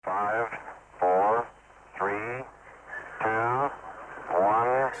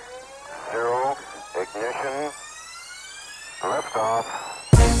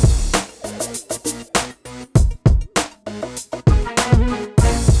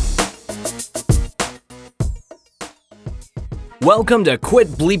Welcome to Quit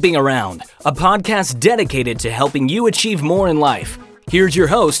Bleeping Around, a podcast dedicated to helping you achieve more in life. Here's your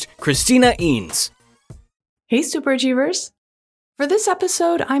host, Christina Eanes. Hey, Super Achievers. For this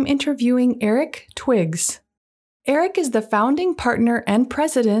episode, I'm interviewing Eric Twiggs. Eric is the founding partner and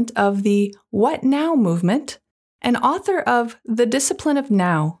president of the What Now movement and author of The Discipline of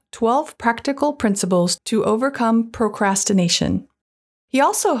Now, 12 Practical Principles to Overcome Procrastination. He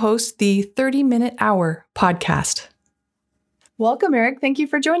also hosts the 30-Minute Hour podcast. Welcome, Eric. Thank you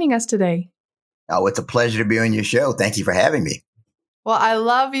for joining us today. Oh, it's a pleasure to be on your show. Thank you for having me. Well, I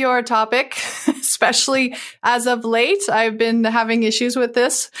love your topic, especially as of late. I've been having issues with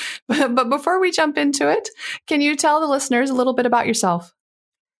this. But before we jump into it, can you tell the listeners a little bit about yourself?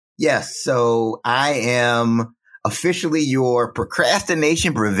 Yes. So I am officially your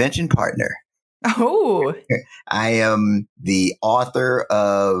procrastination prevention partner. Oh. I am the author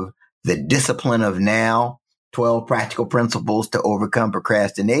of The Discipline of Now, 12 Practical Principles to Overcome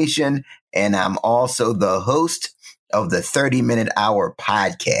Procrastination. And I'm also the host of the 30-Minute Hour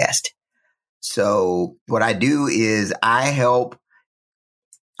podcast. So what I do is I help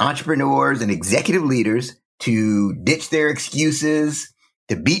entrepreneurs and executive leaders to ditch their excuses,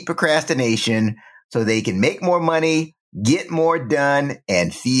 to beat procrastination so they can make more money, get more done,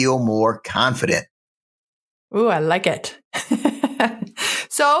 and feel more confident. Ooh, I like it.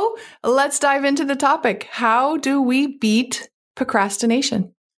 So let's dive into the topic. How do we beat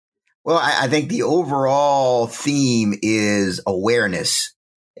procrastination? Well, I think the overall theme is awareness.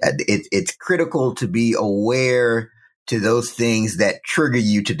 It's critical to be aware to those things that trigger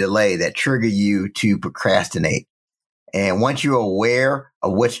you to delay, that trigger you to procrastinate. And once you're aware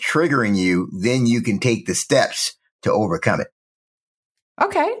of what's triggering you, then you can take the steps to overcome it.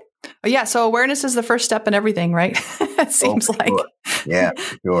 Okay. Yeah. So awareness is the first step in everything, right? It seems like. Sure. Yeah,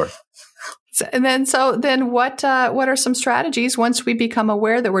 sure. And then what are some strategies once we become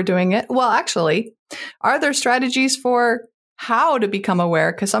aware that we're doing it? Well, actually, are there strategies for how to become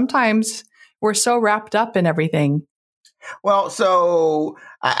aware? Because sometimes we're so wrapped up in everything. Well, so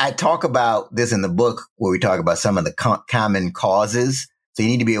I talk about this in the book where we talk about some of the common causes. So you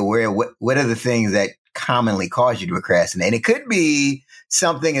need to be aware of what are the things that commonly cause you to procrastinate. And it could be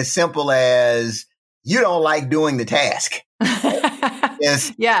something as simple as you don't like doing the task.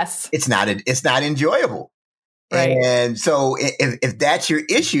 Yes. It's not enjoyable. Right. And so if that's your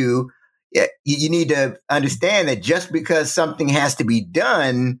issue, you need to understand that just because something has to be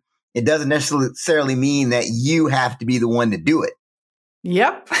done, it doesn't necessarily mean that you have to be the one to do it.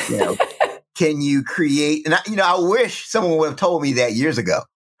 Yep. Can you create, and I wish someone would have told me that years ago.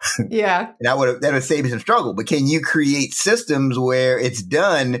 Yeah. And that would have saved me some struggle. But can you create systems where it's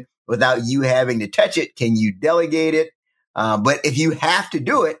done without you having to touch it? Can you delegate it? But if you have to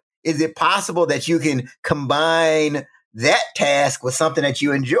do it, is it possible that you can combine that task with something that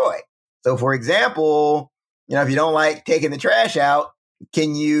you enjoy? So, for example, if you don't like taking the trash out,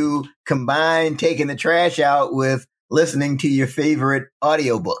 can you combine taking the trash out with listening to your favorite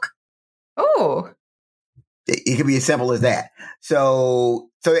audiobook? Oh. It could be as simple as that. So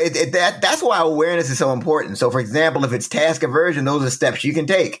that's why awareness is so important. So, for example, if it's task aversion, those are steps you can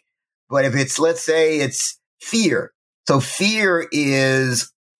take. But if it's, let's say it's fear. So fear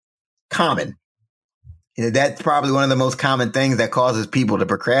is common. That's probably one of the most common things that causes people to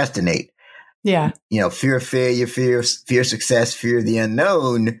procrastinate. Yeah. Fear of failure, fear of success, fear of the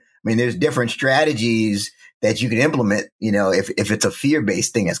unknown. I mean, there's different strategies that you can implement, if it's a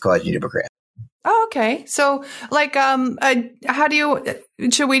fear-based thing that's causing you to procrastinate. Oh, okay. So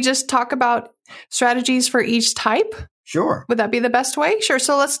should we just talk about strategies for each type? Sure. Would that be the best way? Sure.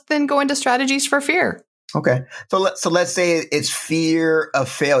 So let's then go into strategies for fear. Okay. So let's say it's fear of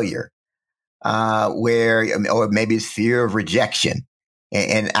failure, or maybe it's fear of rejection.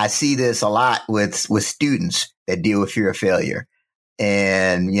 And I see this a lot with students that deal with fear of failure.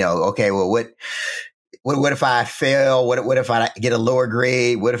 And, okay, well, what if I fail? What if I get a lower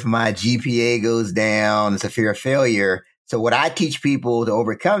grade? What if my GPA goes down? It's a fear of failure. So what I teach people to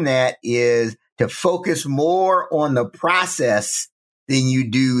overcome that is to focus more on the process than you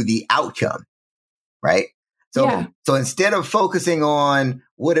do the outcome. Right. So instead of focusing on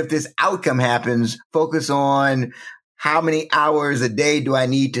what if this outcome happens, focus on how many hours a day do I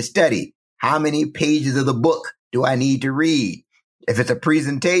need to study? How many pages of the book do I need to read? If it's a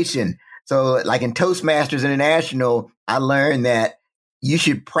presentation. So like in Toastmasters International, I learned that you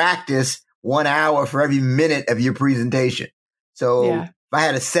should practice 1 hour for every minute of your presentation. So if I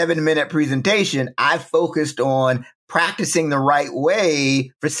had a 7-minute presentation, I focused on practicing the right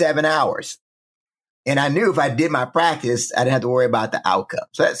way for 7 hours. And I knew if I did my practice, I didn't have to worry about the outcome.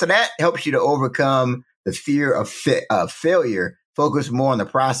 So that helps you to overcome the fear of failure, focus more on the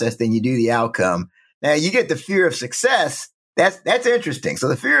process than you do the outcome. Now you get the fear of success. That's interesting. So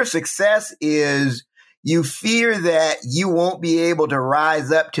the fear of success is you fear that you won't be able to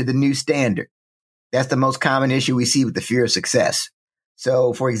rise up to the new standard. That's the most common issue we see with the fear of success.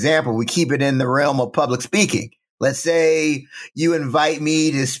 So, for example, we keep it in the realm of public speaking. Let's say you invite me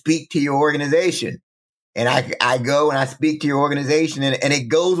to speak to your organization, and I go and I speak to your organization, and it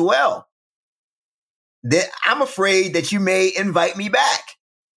goes well. Then I'm afraid that you may invite me back.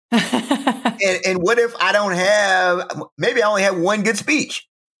 and what if I don't have, maybe I only have one good speech.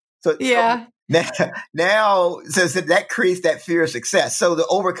 So yeah. Now, so that creates that fear of success. So to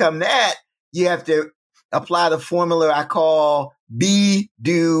overcome that, you have to apply the formula I call be,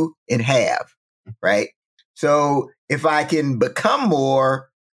 do, and have, right? So if I can become more,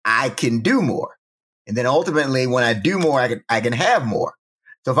 I can do more. And then ultimately, when I do more, I can have more.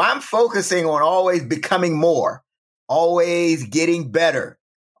 So if I'm focusing on always becoming more, always getting better,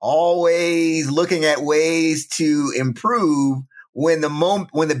 always looking at ways to improve, when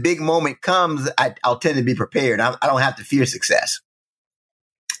the big moment comes, I'll tend to be prepared. I don't have to fear success.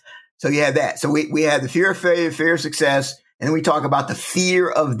 So you have that. So we have the fear of failure, fear of success, and then we talk about the fear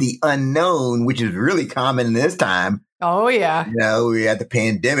of the unknown, which is really common in this time. Oh, yeah. You know, we had the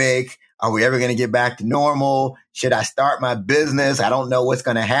pandemic. Are we ever going to get back to normal? Should I start my business? I don't know what's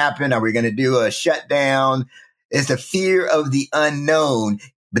going to happen. Are we going to do a shutdown? It's the fear of the unknown.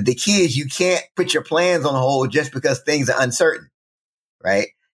 But the key is you can't put your plans on hold just because things are uncertain, right?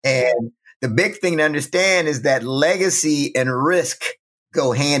 And the big thing to understand is that legacy and risk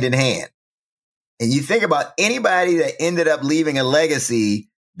go hand in hand. And you think about anybody that ended up leaving a legacy,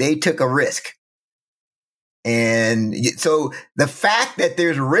 they took a risk. And so the fact that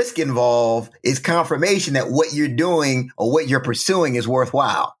there's risk involved is confirmation that what you're doing or what you're pursuing is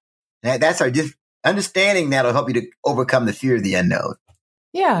worthwhile. And that's our just understanding that'll help you to overcome the fear of the unknown.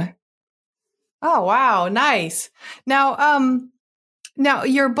 Yeah. Oh, wow. Nice. Now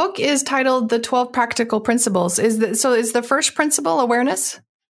your book is titled The 12 Practical Principles. Is the first principle awareness?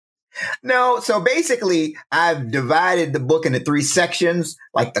 No. So basically, I've divided the book into 3 sections,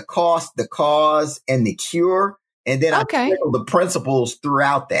 like the cost, the cause, and the cure. And then I sprinkle the principles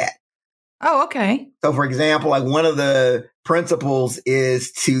throughout that. Oh, okay. So for example, like one of the principles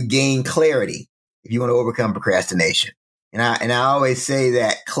is to gain clarity if you want to overcome procrastination. And I always say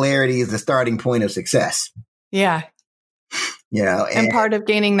that clarity is the starting point of success. Yeah. You know, and part of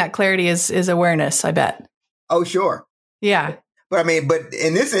gaining that clarity is awareness, I bet. Oh, sure. Yeah. But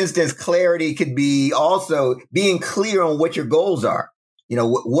in this instance, clarity could be also being clear on what your goals are. You know,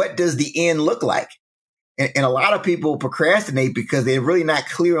 what does the end look like? And a lot of people procrastinate because they're really not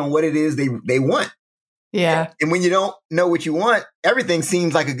clear on what it is they want. Yeah. And when you don't know what you want, everything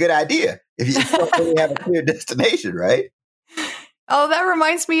seems like a good idea if you don't really have a clear destination, right? Oh, that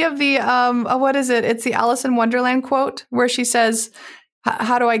reminds me of the, what is it? It's the Alice in Wonderland quote where she says,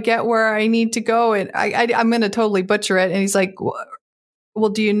 how do I get where I need to go? And I'm going to totally butcher it. And he's like, well,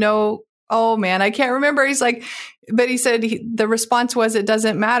 do you know? Oh man, I can't remember. He's like, but he said the response was, it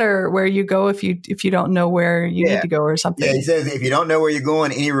doesn't matter where you go if you don't know where you need to go or something. Yeah, he says, if you don't know where you're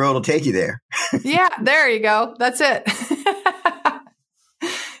going, any road will take you there. Yeah, there you go. That's it.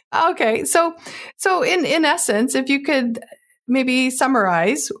 Okay. So in essence, if you could maybe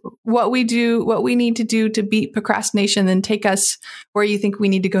summarize what we need to do to beat procrastination and take us where you think we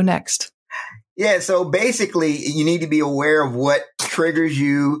need to go next. Yeah. So basically you need to be aware of what triggers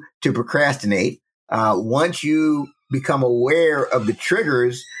you to procrastinate. Once you become aware of the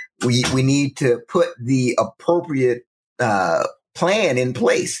triggers, we need to put the appropriate plan in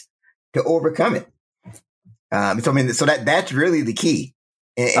place to overcome it. So that's really the key.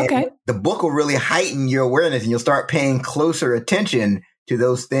 And the book will really heighten your awareness, and you'll start paying closer attention to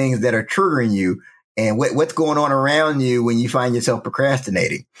those things that are triggering you and what's going on around you when you find yourself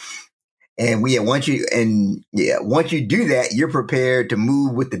procrastinating. And once you do that, you're prepared to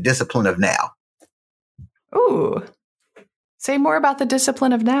move with the discipline of now. Ooh, say more about the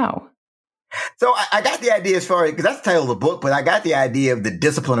discipline of now. So I got the idea because that's the title of the book, but I got the idea of the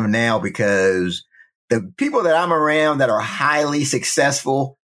discipline of now because the people that I'm around that are highly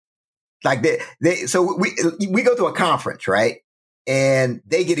successful, like so we go to a conference, right? And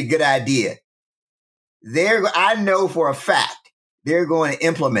they get a good idea. I know for a fact they're going to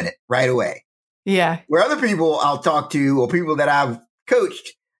implement it right away. Yeah. Where other people I'll talk to or people that I've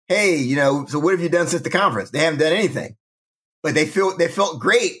coached, hey, so what have you done since the conference? They haven't done anything, but they felt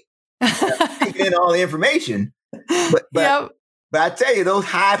great taking in all the information. But I tell you, those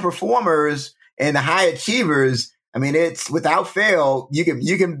high performers and the high achievers, it's without fail, you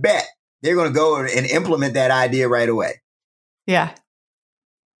can bet they're going to go and implement that idea right away. Yeah.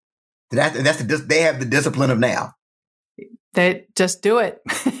 They have the discipline of now. They just do it.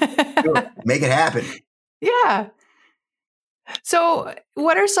 Make it happen. Yeah. So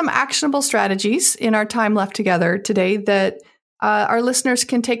what are some actionable strategies in our time left together today that our listeners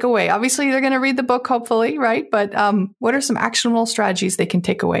can take away? Obviously, they're going to read the book, hopefully, right? But what are some actionable strategies they can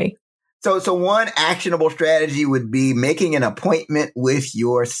take away? So one actionable strategy would be making an appointment with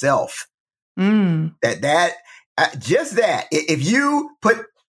yourself. Just that. If you put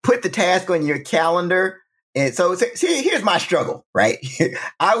the task on your calendar, and so see, here's my struggle, right?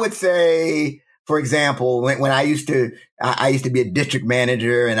 I would say, for example, when I used to be a district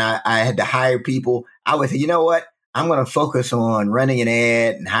manager and I had to hire people, I would say, you know what? I'm going to focus on running an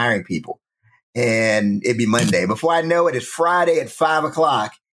ad and hiring people. And it'd be Monday. Before I know it, it's Friday at 5:00.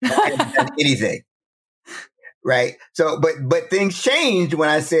 I haven't done anything. Right. So, but things changed when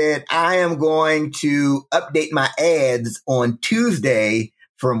I said, I am going to update my ads on Tuesday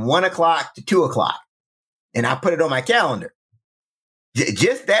from 1:00 to 2:00. And I put it on my calendar.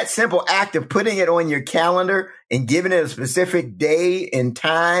 Just that simple act of putting it on your calendar and giving it a specific day and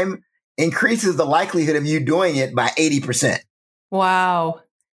time increases the likelihood of you doing it by 80%. Wow.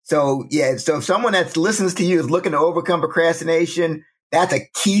 So, yeah. So if someone that listens to you is looking to overcome procrastination, that's a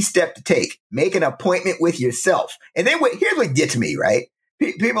key step to take. Make an appointment with yourself. And then here's what gets me, right?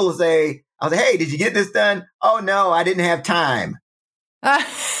 People will say, I'll say, hey, did you get this done? Oh, no, I didn't have time.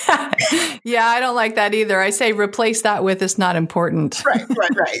 Yeah, I don't like that either. I say replace that with it's not important.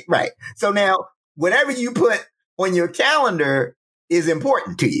 Right. So now, whatever you put on your calendar is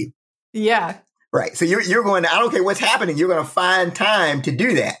important to you. Yeah. Right. So you're going to, I don't care what's happening, you're going to find time to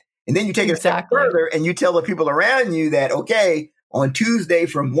do that. And then you take it a step further and you tell the people around you that, okay, on Tuesday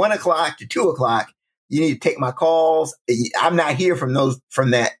from 1:00 to 2:00, you need to take my calls. I'm not here from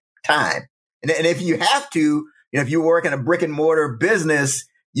that time. And if you have to, if you work in a brick and mortar business,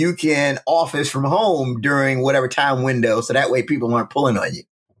 you can office from home during whatever time window. So that way people aren't pulling on you.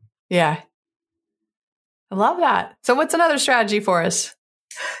 Yeah. I love that. So what's another strategy for us?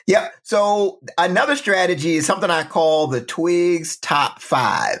 Yep. So another strategy is something I call the Twigs Top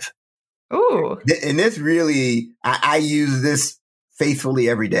 5. Ooh. And this really, I use this faithfully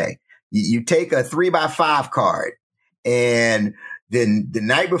every day. You take a 3x5 card, and then the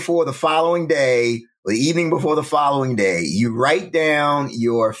night before the following day, or the evening before the following day, you write down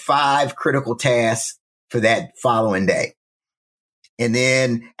your 5 critical tasks for that following day. And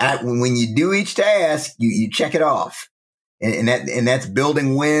then when you do each task, you check it off. And that's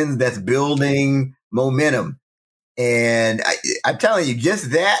building wins. That's building momentum. And I'm telling you,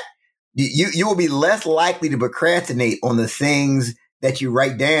 just that, you will be less likely to procrastinate on the things that you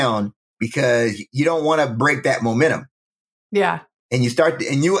write down because you don't want to break that momentum. Yeah. And you start,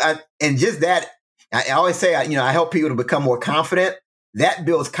 and just that, I always say, I help people to become more confident. That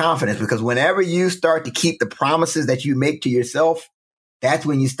builds confidence because whenever you start to keep the promises that you make to yourself, that's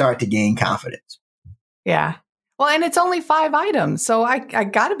when you start to gain confidence. Yeah. Well, and it's only 5 items, so I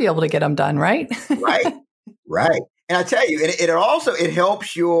got to be able to get them done, right? Right. And I tell you, it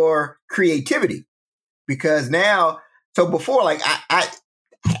helps your creativity because now, so before, like I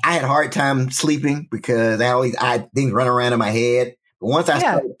had a hard time sleeping because I had things run around in my head. But once I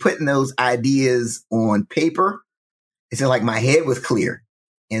started putting those ideas on paper, it's like my head was clear.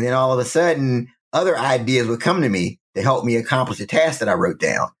 And then all of a sudden, other ideas would come to me to help me accomplish the task that I wrote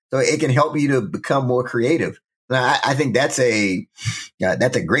down. So it can help you to become more creative. I think that's a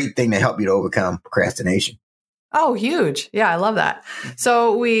great thing to help you to overcome procrastination. Oh, huge. Yeah, I love that.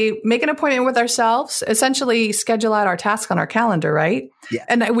 So we make an appointment with ourselves, essentially schedule out our tasks on our calendar, right? Yeah.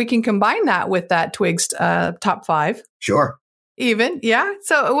 And we can combine that with that Twigs top 5. Sure. Even. Yeah.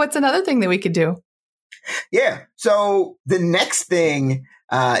 So what's another thing that we could do? Yeah. So the next thing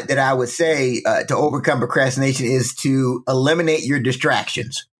that I would say to overcome procrastination is to eliminate your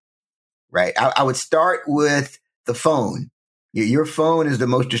distractions, right? I would start with the phone. Your phone is the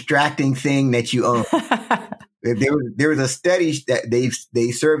most distracting thing that you own. There was a study that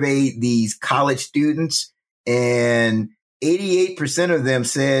they surveyed these college students, and 88% of them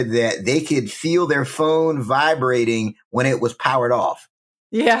said that they could feel their phone vibrating when it was powered off.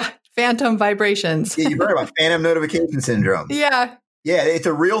 Yeah, phantom vibrations. Yeah, you've heard about phantom notification syndrome. Yeah. Yeah, it's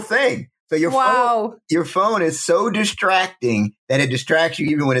a real thing. So your phone is so distracting that it distracts you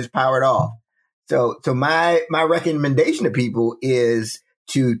even when it's powered off. So my recommendation to people is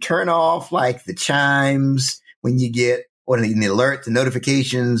to turn off like the chimes when you get, or the alerts, the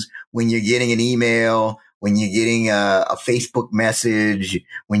notifications, when you're getting an email, when you're getting a Facebook message,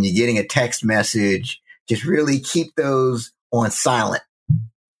 when you're getting a text message. Just really keep those on silent.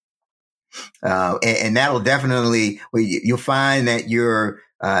 And that'll definitely, you'll find that you're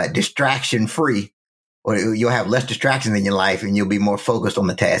distraction free, or you'll have less distractions in your life and you'll be more focused on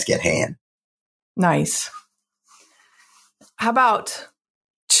the task at hand. Nice. How about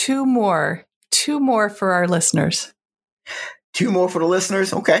two more for our listeners? 2 more for the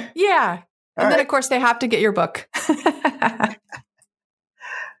listeners. Okay. Yeah. And then, of course, they have to get your book.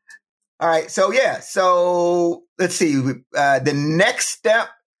 All right. So, So let's see. The next step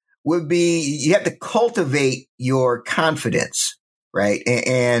would be you have to cultivate your confidence, right?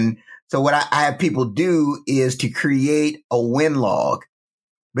 And so what I have people do is to create a win log.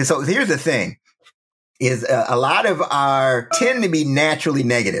 But so here's the thing is a lot of our tend to be naturally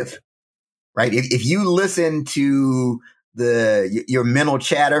negative, right? If you listen to your mental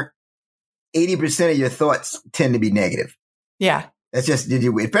chatter, 80% of your thoughts tend to be negative. Yeah. That's just,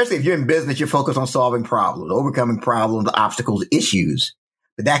 especially if you're in business, you're focused on solving problems, overcoming problems, obstacles, issues.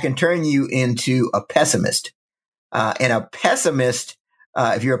 But that can turn you into a pessimist. And a pessimist,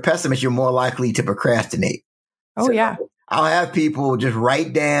 if you're a pessimist, you're more likely to procrastinate. Oh, so yeah. I'll have people just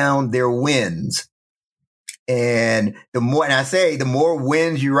write down their wins. And the more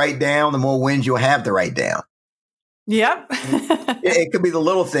wins you write down, the more wins you'll have to write down. Yep. It could be the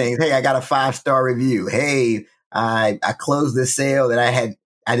little things. Hey, I got a 5-star review. Hey, I closed this sale that I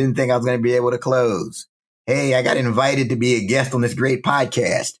didn't think I was going to be able to close. Hey, I got invited to be a guest on this great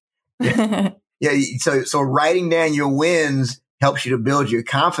podcast. So writing down your wins helps you to build your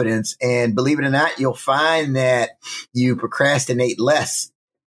confidence. And believe it or not, you'll find that you procrastinate less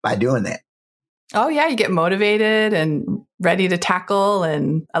by doing that. Oh, yeah. You get motivated and ready to tackle.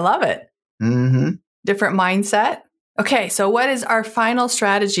 And I love it. Mm-hmm. Different mindset. Okay. So what is our final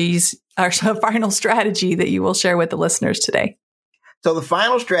strategy that you will share with the listeners today? So the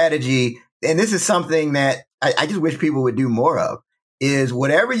final strategy, and this is something that I just wish people would do more of, is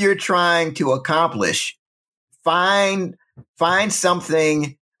whatever you're trying to accomplish, find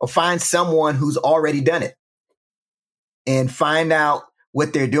something or find someone who's already done it and find out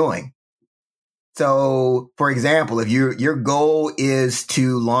what they're doing. So, for example, if your goal is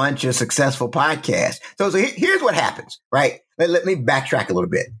to launch a successful podcast, so here's what happens, right? Let me backtrack a little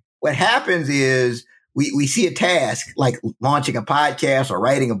bit. What happens is we see a task like launching a podcast or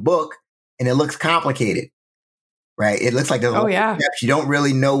writing a book, and it looks complicated, right? It looks like there's a lot of steps. You don't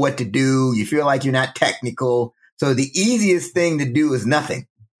really know what to do. You feel like you're not technical. So the easiest thing to do is nothing,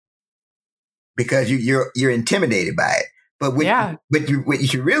 because you're intimidated by it. But what you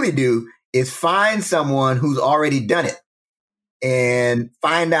should really do is find someone who's already done it and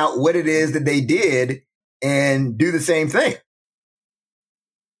find out what it is that they did and do the same thing.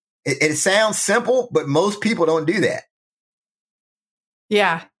 It sounds simple, but most people don't do that.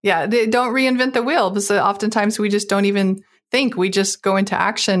 Yeah. Yeah. They don't reinvent the wheel, because oftentimes we just don't even think. We just go into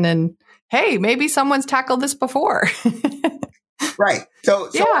action and, hey, maybe someone's tackled this before. Right. So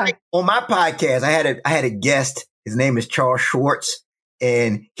on my podcast, I had a guest. His name is Charles Schwartz.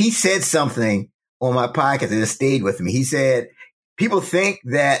 And he said something on my podcast that stayed with me. He said, people think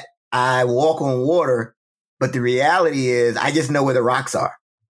that I walk on water, but the reality is I just know where the rocks are.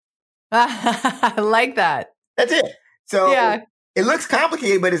 I like that. That's it. So it looks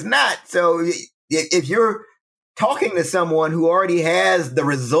complicated, but it's not. So if you're talking to someone who already has the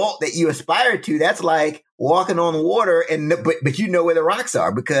result that you aspire to, that's like walking on water, but you know where the rocks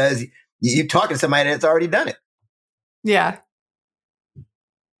are because you're talking to somebody that's already done it. Yeah.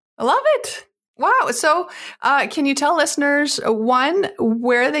 I love it. Wow. So can you tell listeners, one,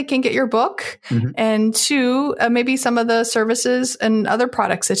 where they can get your book, and two, maybe some of the services and other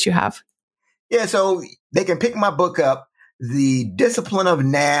products that you have? Yeah. So they can pick my book up,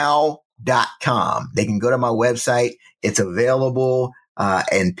 thedisciplineofnow.com. They can go to my website. It's available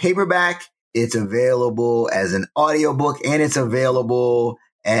in paperback. It's available as an audiobook, and it's available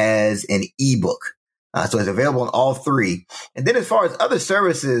as an ebook. So it's available on all three. And then as far as other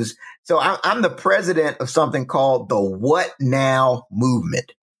services, so I'm the president of something called the What Now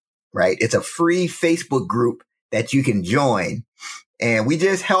Movement, right? It's a free Facebook group that you can join. And we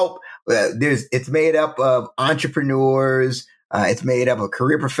just help. It's made up of entrepreneurs. It's made up of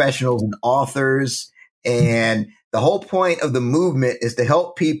career professionals and authors. And the whole point of the movement is to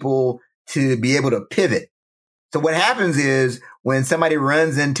help people to be able to pivot. So what happens is when somebody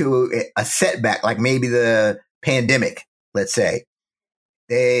runs into a setback, like maybe the pandemic, let's say,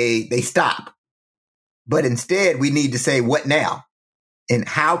 they stop. But instead, we need to say, what now? And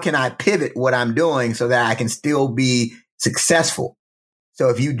how can I pivot what I'm doing so that I can still be successful? So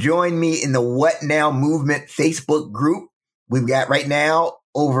if you join me in the What Now Movement Facebook group, we've got right now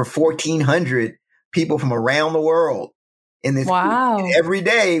over 1,400 people from around the world in this. Wow. And every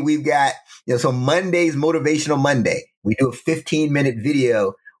day we've got, so Monday's Motivational Monday. We do a 15-minute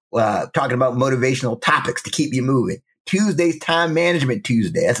video talking about motivational topics to keep you moving. Tuesday's Time Management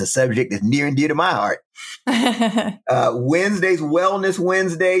Tuesday. That's a subject that's near and dear to my heart. Wednesday's Wellness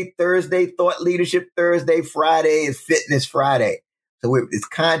Wednesday. Thursday, Thought Leadership Thursday. Friday is Fitness Friday. So it's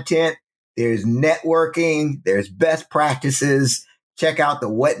content. There's networking. There's best practices. Check out the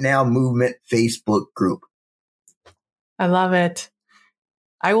What Now Movement Facebook group. I love it.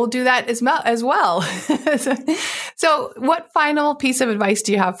 I will do that as well. So what final piece of advice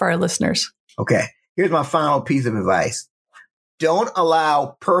do you have for our listeners? Okay. Here's my final piece of advice. Don't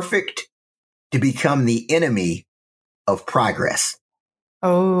allow perfect to become the enemy of progress.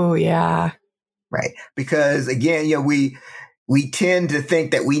 Oh, yeah. Right. Because again, we tend to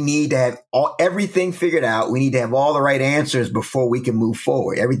think that we need to have everything figured out. We need to have all the right answers before we can move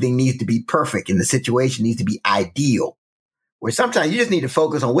forward. Everything needs to be perfect and the situation needs to be ideal. Where sometimes you just need to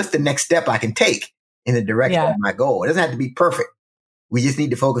focus on what's the next step I can take in the direction of my goal. It doesn't have to be perfect. We just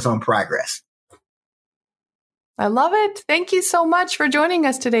need to focus on progress. I love it. Thank you so much for joining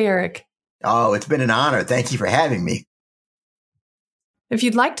us today, Eric. Oh, it's been an honor. Thank you for having me. If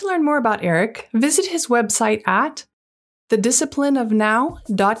you'd like to learn more about Eric, visit his website at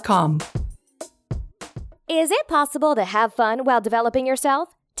thedisciplineofnow.com. Is it possible to have fun while developing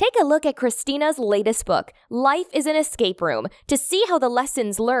yourself? Take a look at Christina's latest book, Life is an Escape Room, to see how the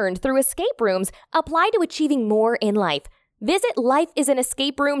lessons learned through escape rooms apply to achieving more in life. Visit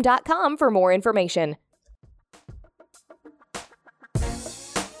lifeisanescaperoom.com for more information.